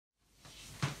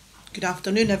Good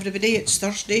afternoon, everybody. It's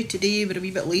Thursday today. We're a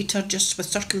wee bit later just with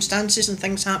circumstances and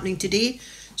things happening today.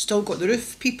 Still got the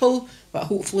roof people, but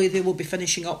hopefully they will be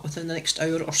finishing up within the next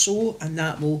hour or so, and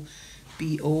that will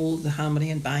be all the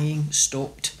hammering and banging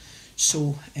stopped.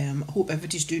 So I hope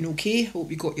everybody's doing okay.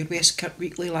 Hope you got your West Kirk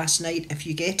Weekly last night if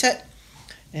you get it,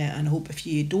 and I hope if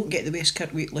you don't get the West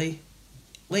Kirk Weekly,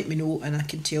 let me know and I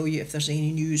can tell you if there's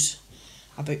any news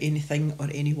about anything or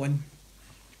anyone.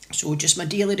 So just my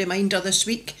daily reminder this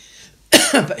week,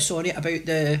 but sorry about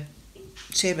the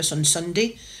service on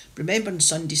Sunday. Remembering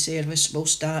Sunday service will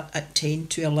start at 10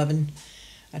 to 11.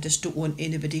 I just don't want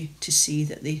anybody to say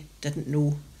that they didn't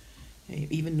know,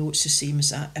 even though it's the same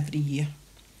as that every year.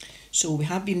 So we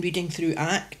have been reading through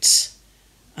Acts,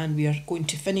 and we are going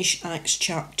to finish Acts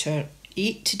chapter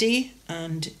 8 today,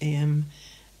 and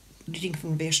reading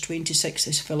from verse 26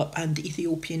 is Philip and the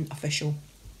Ethiopian official.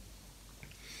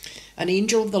 An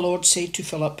angel of the Lord said to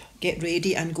Philip, "Get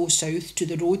ready and go south to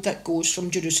the road that goes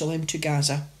from Jerusalem to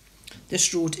Gaza."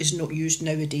 This road is not used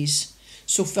nowadays.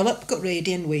 So Philip got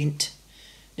ready and went.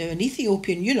 Now an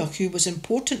Ethiopian eunuch, who was an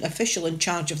important official in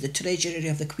charge of the treasury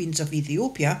of the queens of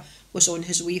Ethiopia, was on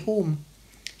his way home.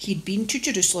 He'd been to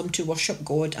Jerusalem to worship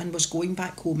God and was going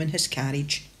back home in his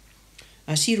carriage.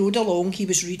 As he rode along, he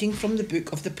was reading from the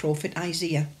book of the prophet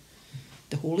Isaiah.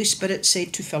 The Holy Spirit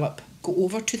said to Philip, "Go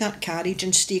over to that carriage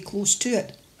and stay close to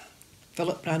it."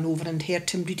 Philip ran over and heard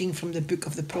him reading from the book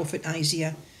of the prophet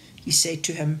Isaiah. He said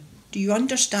to him, "Do you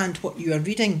understand what you are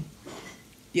reading?"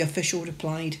 The official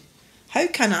replied, "How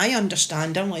can I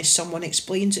understand unless someone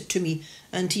explains it to me?"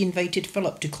 And he invited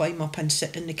Philip to climb up and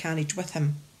sit in the carriage with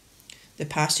him. The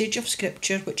passage of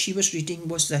scripture which he was reading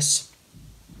was this: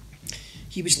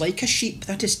 "He was like a sheep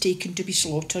that is taken to be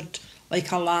slaughtered,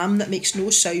 like a lamb that makes no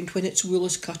sound when its wool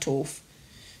is cut off.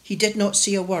 He did not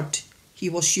say a word. He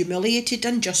was humiliated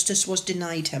and justice was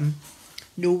denied him.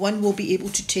 No one will be able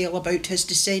to tell about his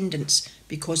descendants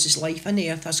because his life on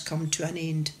earth has come to an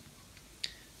end."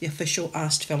 The official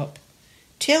asked Philip,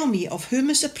 "Tell me, of whom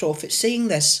is the prophet saying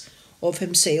this, of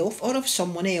himself or of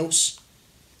someone else?"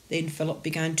 Then Philip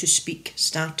began to speak,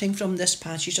 starting from this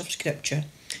passage of scripture.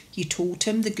 He told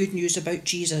him the good news about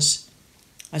Jesus.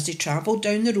 As they travelled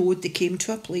down the road, they came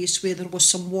to a place where there was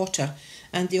some water,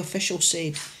 and the official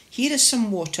said, "Here is some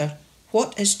water.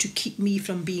 What is to keep me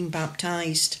from being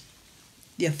baptized?"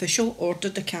 The official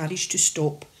ordered the carriage to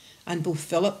stop, and both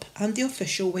Philip and the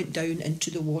official went down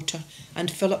into the water, and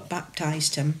Philip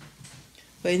baptized him.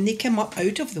 When they came up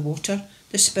out of the water,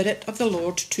 the Spirit of the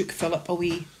Lord took Philip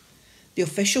away. The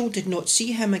official did not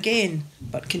see him again,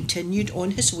 but continued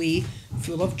on his way,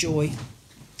 full of joy.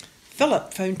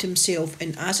 Philip found himself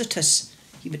in Azotus.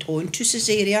 He went on to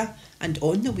Caesarea, and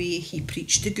on the way he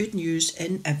preached the good news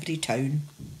in every town.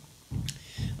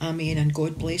 Amen, and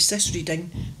God bless this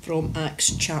reading from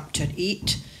Acts chapter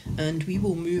 8, and we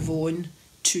will move on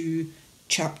to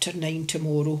chapter 9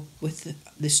 tomorrow with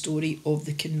the story of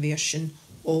the conversion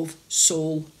of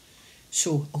Saul.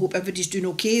 So I hope everybody's doing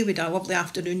okay. We had a lovely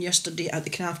afternoon yesterday at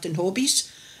the Craft and Hobbies.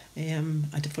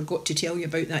 I forgot to tell you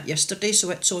about that yesterday, so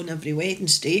it's on every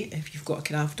Wednesday. If you've got a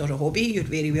craft or a hobby, you're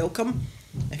very welcome.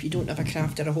 If you don't have a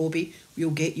craft or a hobby,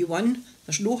 we'll get you one.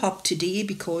 There's no hub today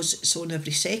because it's on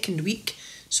every second week,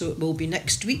 so it will be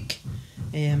next week.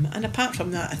 And apart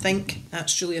from that, I think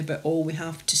that's really about all we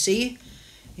have to say,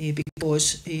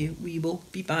 because we will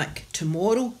be back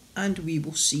tomorrow and we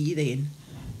will see you then.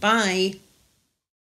 Bye.